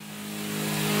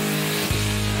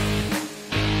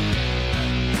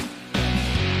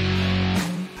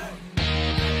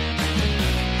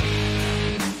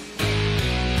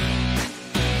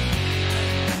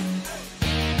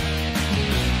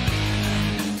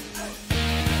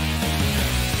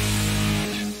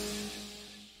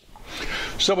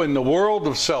So in the world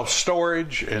of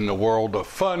self-storage, in the world of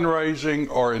fundraising,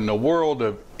 or in the world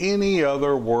of any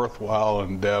other worthwhile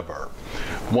endeavor,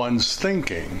 one's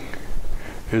thinking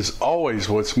is always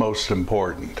what's most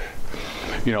important.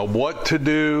 You know, what to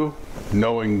do,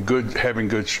 having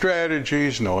good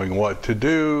strategies, knowing what to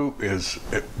do is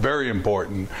very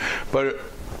important, but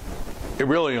it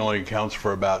really only accounts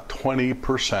for about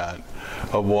 20%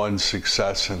 of one's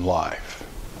success in life.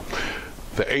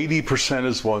 The 80%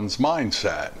 is one's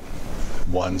mindset,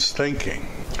 one's thinking.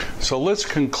 So let's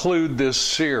conclude this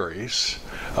series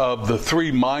of the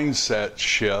 3 mindset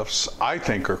shifts I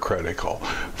think are critical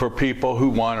for people who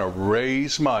want to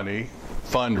raise money,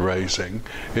 fundraising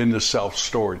in the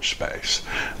self-storage space.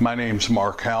 My name's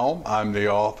Mark Helm. I'm the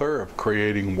author of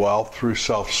Creating Wealth Through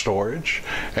Self-Storage,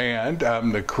 and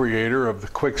I'm the creator of the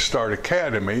Quick Start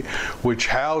Academy, which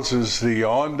houses the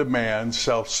on-demand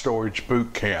self-storage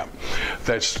boot camp.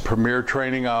 That's the premier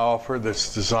training I offer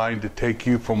that's designed to take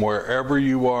you from wherever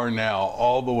you are now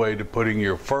all the way to putting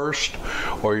your first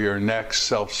or your next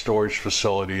self-storage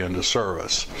facility into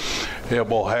service. It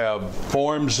will have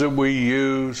forms that we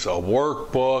use, a workbook,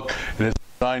 and it's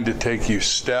designed to take you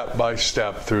step by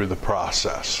step through the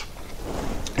process.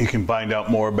 You can find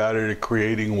out more about it at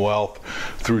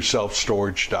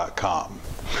creatingwealththroughselfstorage.com.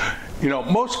 You know,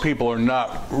 most people are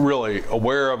not really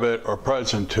aware of it or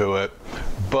present to it,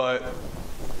 but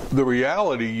the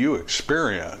reality you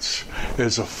experience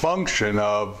is a function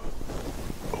of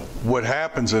what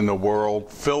happens in the world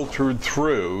filtered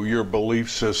through your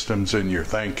belief systems and your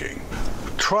thinking.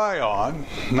 Try on,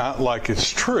 not like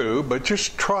it's true, but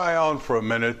just try on for a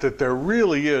minute that there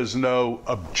really is no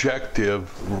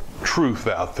objective truth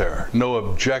out there, no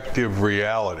objective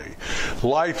reality.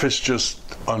 Life is just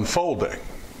unfolding.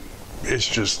 It's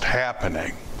just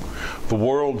happening. The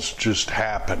world's just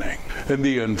happening. And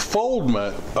the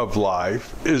unfoldment of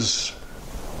life is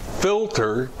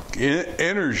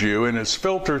enters you, and it's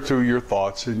filtered through your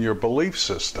thoughts and your belief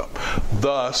system,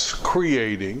 thus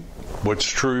creating what's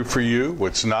true for you,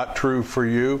 what's not true for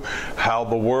you, how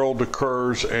the world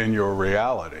occurs, and your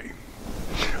reality,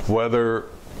 whether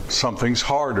something's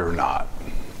hard or not.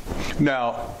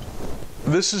 Now,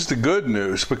 this is the good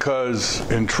news, because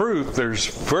in truth, there's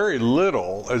very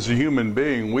little as a human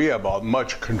being we have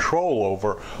much control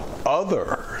over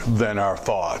other than our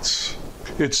thoughts.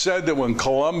 It's said that when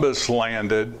Columbus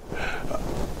landed,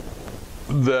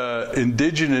 the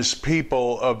indigenous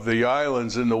people of the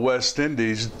islands in the West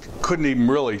Indies couldn't even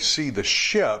really see the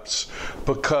ships,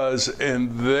 because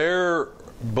in their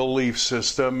belief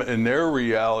system, in their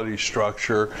reality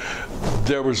structure,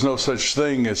 there was no such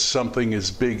thing as something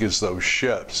as big as those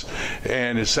ships.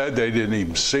 And it said they didn't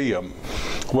even see them.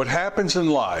 What happens in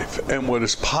life and what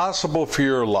is possible for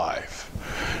your life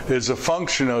is a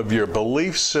function of your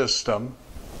belief system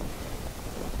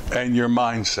and your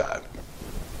mindset.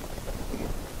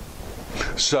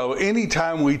 So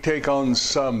anytime we take on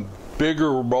some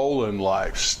bigger role in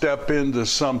life, step into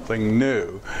something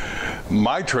new,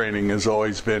 my training has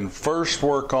always been first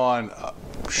work on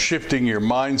shifting your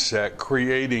mindset,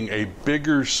 creating a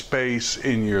bigger space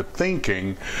in your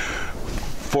thinking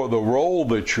for the role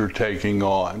that you're taking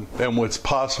on and what's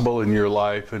possible in your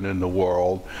life and in the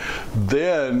world.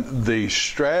 Then the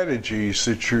strategies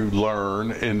that you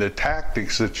learn and the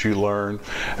tactics that you learn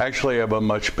actually have a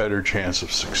much better chance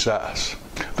of success.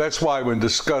 That's why when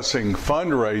discussing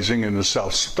fundraising in the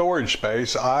self-storage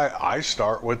space, I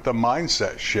start with the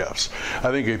mindset shifts.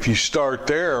 I think if you start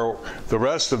there, the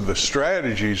rest of the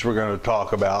strategies we're going to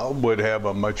talk about would have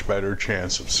a much better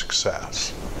chance of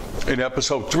success. In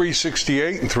episode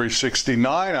 368 and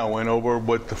 369, I went over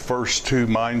what the first 2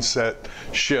 mindset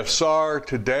shifts are.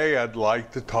 Today, I'd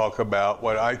like to talk about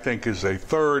what I think is a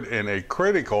third and a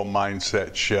critical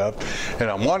mindset shift, and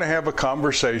I want to have a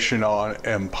conversation on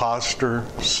imposter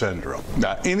syndrome.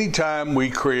 Now, anytime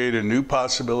we create a new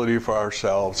possibility for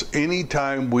ourselves,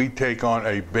 anytime we take on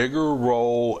a bigger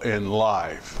role in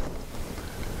life,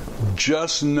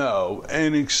 just know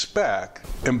and expect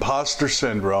imposter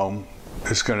syndrome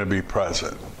is going to be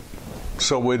present.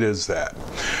 So what is that?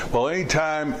 Well,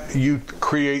 anytime you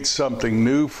create something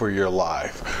new for your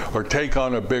life or take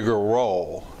on a bigger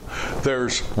role,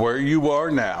 there's where you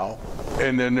are now,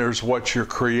 and then there's what you're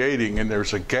creating, and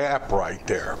there's a gap right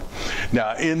there.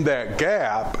 Now, in that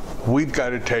gap, we've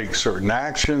got to take certain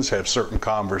actions, have certain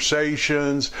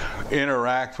conversations,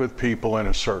 interact with people in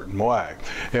a certain way.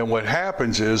 And what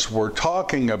happens is we're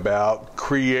talking about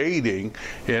creating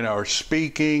in our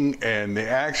speaking and the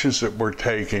actions that we're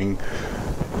taking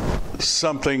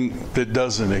something that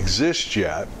doesn't exist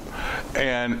yet.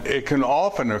 And it can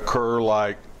often occur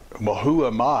like, well, who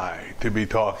am I to be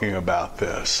talking about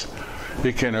this?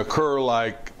 It can occur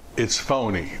like it's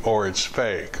phony or it's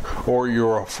fake or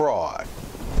you're a fraud.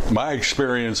 My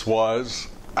experience was,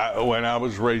 when I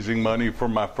was raising money for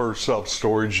my first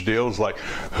self-storage deals, like,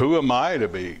 who am I to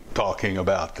be talking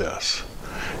about this?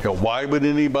 Why would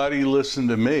anybody listen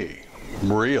to me,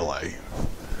 really?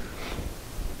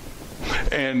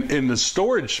 And in the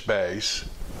storage space,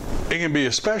 it can be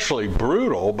especially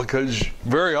brutal because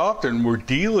very often we're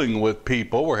dealing with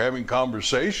people, we're having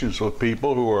conversations with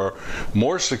people who are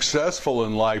more successful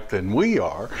in life than we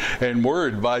are, and we're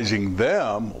advising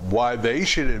them why they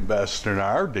should invest in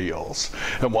our deals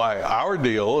and why our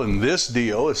deal and this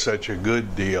deal is such a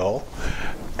good deal.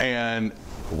 And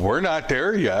we're not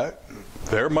there yet.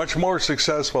 They're much more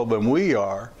successful than we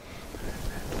are.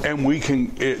 And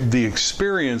the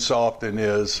experience often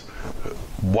is,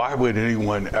 why would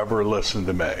anyone ever listen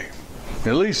to me?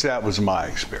 At least that was my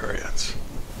experience.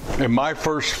 In my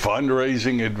first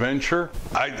fundraising adventure,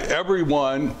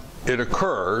 everyone I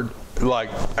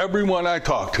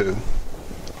talked to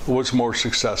was more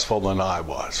successful than I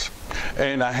was.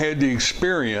 And I had the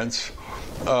experience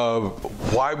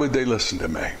of, why would they listen to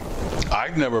me?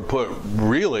 I've never put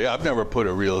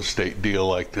a real estate deal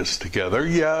like this together.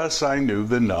 Yes, I knew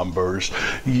the numbers.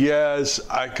 Yes,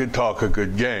 I could talk a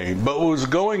good game. But what was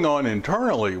going on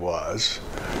internally was,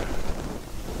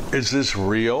 is this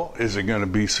real? Is it going to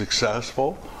be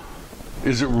successful?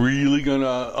 Is it really going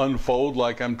to unfold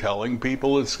like I'm telling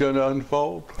people it's going to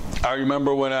unfold? I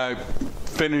remember when I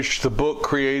finished the book,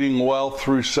 Creating Wealth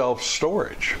Through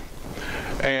Self-Storage.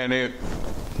 And it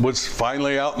was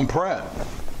finally out in print.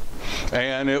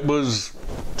 And it was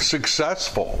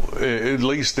successful. At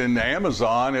least in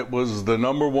Amazon, it was the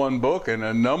 #1 book in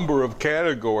a number of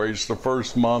categories the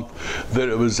first month that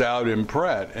it was out in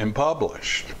print and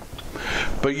published.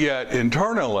 But yet,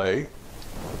 internally,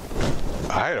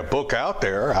 I had a book out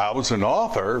there. I was an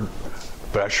author,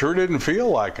 but I sure didn't feel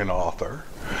like an author.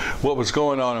 What was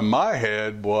going on in my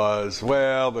head was,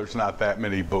 well, there's not that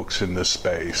many books in this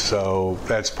space, so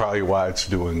that's probably why it's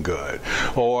doing good.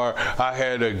 Or I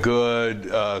had a good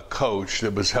coach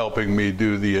that was helping me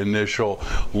do the initial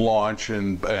launch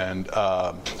and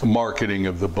marketing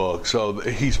of the book, so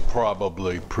he's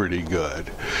probably pretty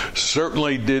good.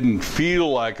 Certainly didn't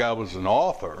feel like I was an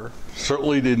author.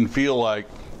 Certainly didn't feel like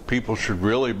people should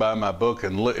really buy my book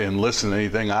and listen to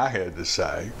anything I had to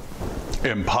say.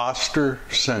 Imposter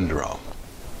syndrome.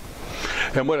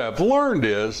 And what I've learned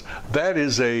is that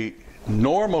is a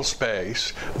normal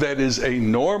space, that is a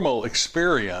normal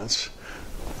experience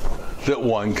that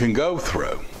one can go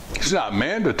through. It's not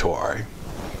mandatory.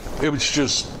 It would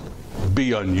just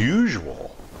be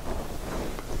unusual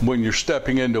when you're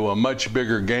stepping into a much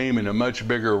bigger game and a much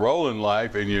bigger role in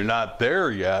life and you're not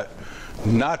there yet,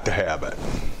 not to have it.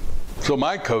 So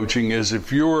my coaching is,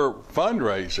 if you're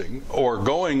fundraising or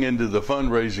going into the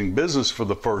fundraising business for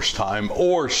the first time,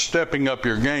 or stepping up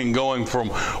your game, going from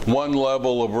one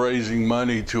level of raising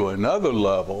money to another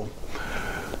level,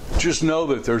 just know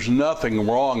that there's nothing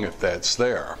wrong if that's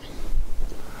there.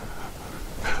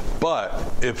 But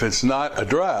if it's not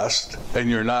addressed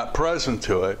and you're not present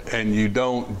to it and you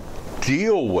don't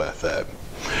deal with it,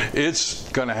 it's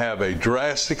going to have a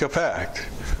drastic effect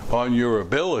on your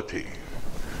ability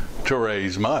to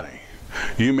raise money.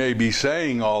 You may be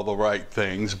saying all the right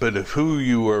things, but if who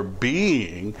you are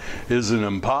being is an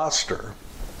imposter,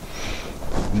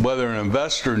 whether an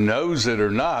investor knows it or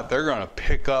not, they're going to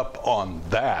pick up on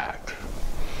that.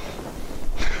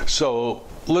 So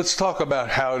let's talk about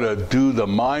how to do the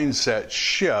mindset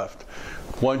shift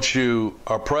once you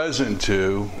are present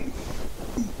to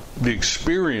the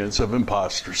experience of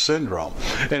imposter syndrome.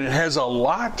 And it has a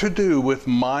lot to do with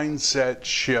mindset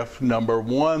shift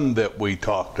 #1 that we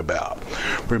talked about.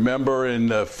 Remember, in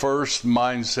the first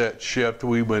mindset shift,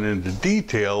 we went into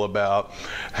detail about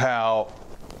how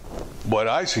what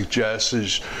I suggest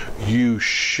is you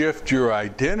shift your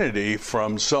identity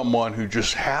from someone who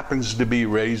just happens to be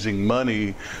raising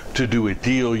money to do a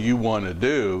deal you want to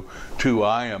do to,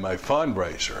 I am a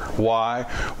fundraiser. Why?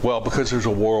 Well, because there's a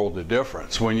world of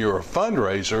difference. When you're a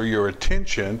fundraiser, your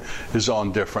attention is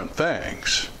on different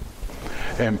things.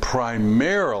 And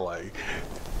primarily,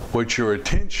 what your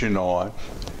attention on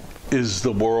is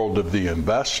the world of the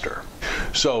investor.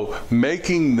 So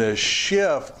making the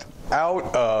shift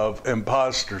out of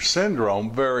imposter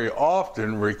syndrome very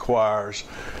often requires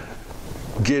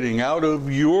getting out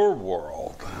of your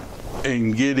world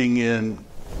and getting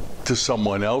into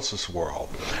someone else's world.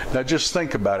 Now just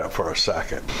think about it for a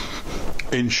second.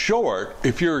 In short,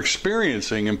 if you're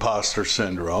experiencing imposter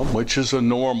syndrome, which is a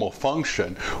normal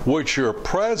function, what you're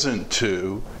present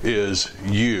to is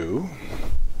you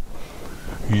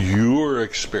your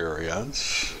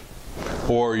experience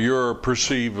or your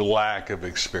perceived lack of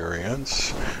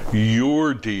experience,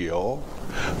 your deal.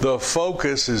 The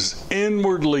focus is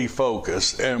inwardly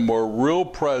focused, and we're real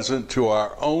present to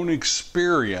our own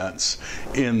experience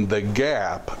in the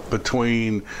gap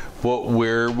between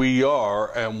where we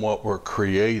are and what we're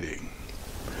creating.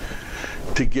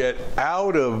 To get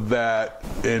out of that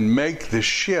and make the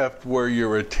shift where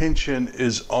your attention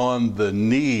is on the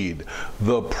need,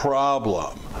 the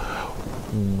problem,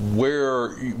 where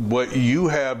what you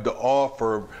have to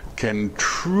offer can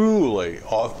truly,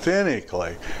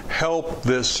 authentically help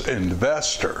this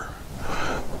investor.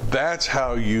 That's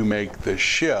how you make the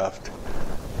shift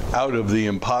out of the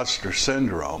imposter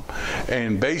syndrome.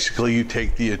 And basically you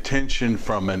take the attention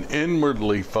from an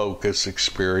inwardly focused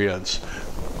experience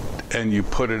and you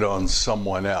put it on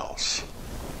someone else.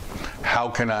 How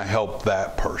can I help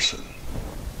that person?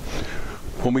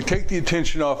 When we take the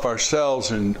attention off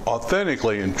ourselves and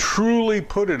authentically and truly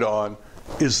put it on,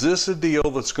 is this a deal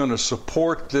that's going to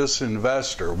support this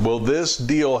investor? Will this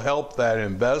deal help that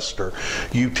investor?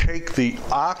 You take the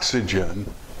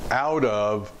oxygen out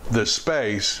of the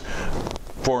space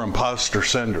for imposter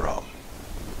syndrome.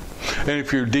 And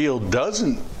if your deal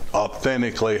doesn't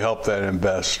authentically help that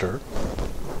investor,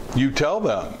 you tell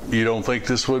them you don't think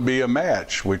this would be a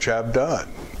match, which I've done.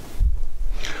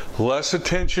 Less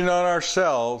attention on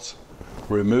ourselves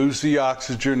removes the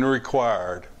oxygen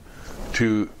required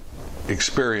to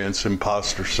experience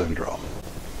imposter syndrome.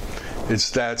 It's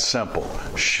that simple.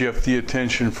 Shift the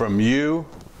attention from you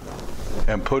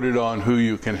and put it on who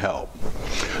you can help.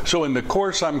 So in the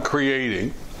course I'm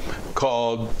creating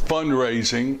called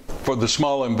Fundraising for the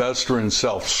Small Investor in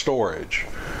Self-Storage,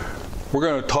 we're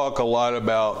going to talk a lot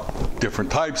about different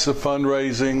types of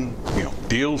fundraising,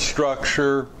 deal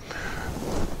structure,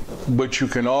 what you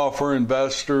can offer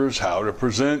investors, how to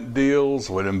present deals,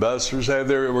 what investors have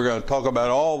there. We're going to talk about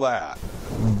all that.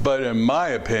 But in my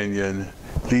opinion,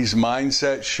 these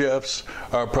mindset shifts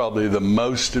are probably the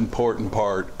most important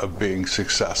part of being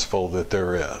successful that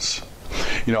there is.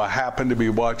 I happen to be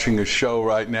watching a show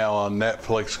right now on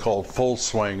Netflix called Full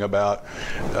Swing about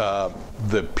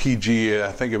the PGA.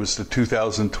 I think it was the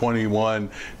 2021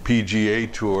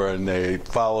 PGA Tour, and they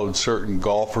followed certain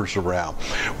golfers around.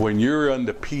 When you're on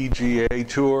the PGA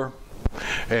Tour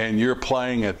and you're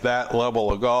playing at that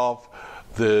level of golf,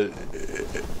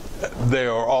 they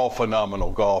are all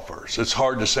phenomenal golfers. It's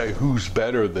hard to say who's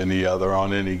better than the other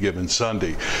on any given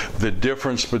Sunday. The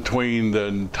difference between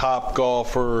the top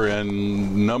golfer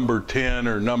and number 10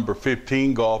 or number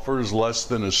 15 golfer is less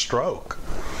than a stroke.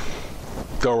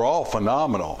 They're all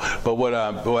phenomenal. But what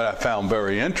I found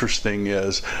very interesting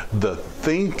is the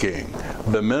thinking,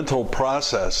 the mental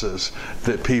processes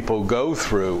that people go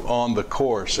through on the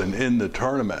course and in the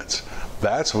tournaments.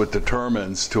 That's what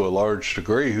determines, to a large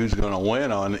degree, who's going to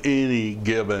win on any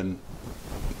given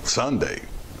Sunday.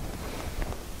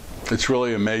 It's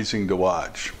really amazing to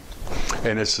watch.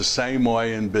 And it's the same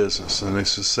way in business, and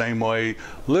it's the same way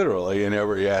literally in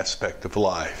every aspect of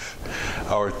life.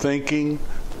 Our thinking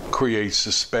creates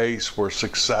a space where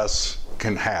success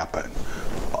can happen.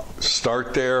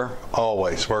 Start there,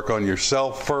 always. Work on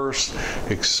yourself first.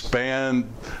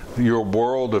 Expand your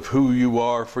world of who you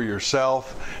are for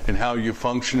yourself and how you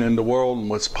function in the world and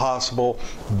what's possible.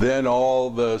 Then all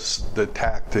the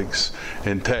tactics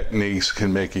and techniques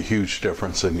can make a huge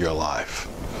difference in your life.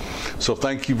 So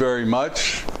thank you very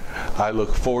much. I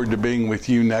look forward to being with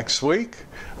you next week.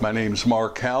 My name is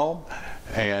Mark Helm,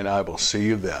 and I will see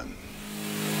you then.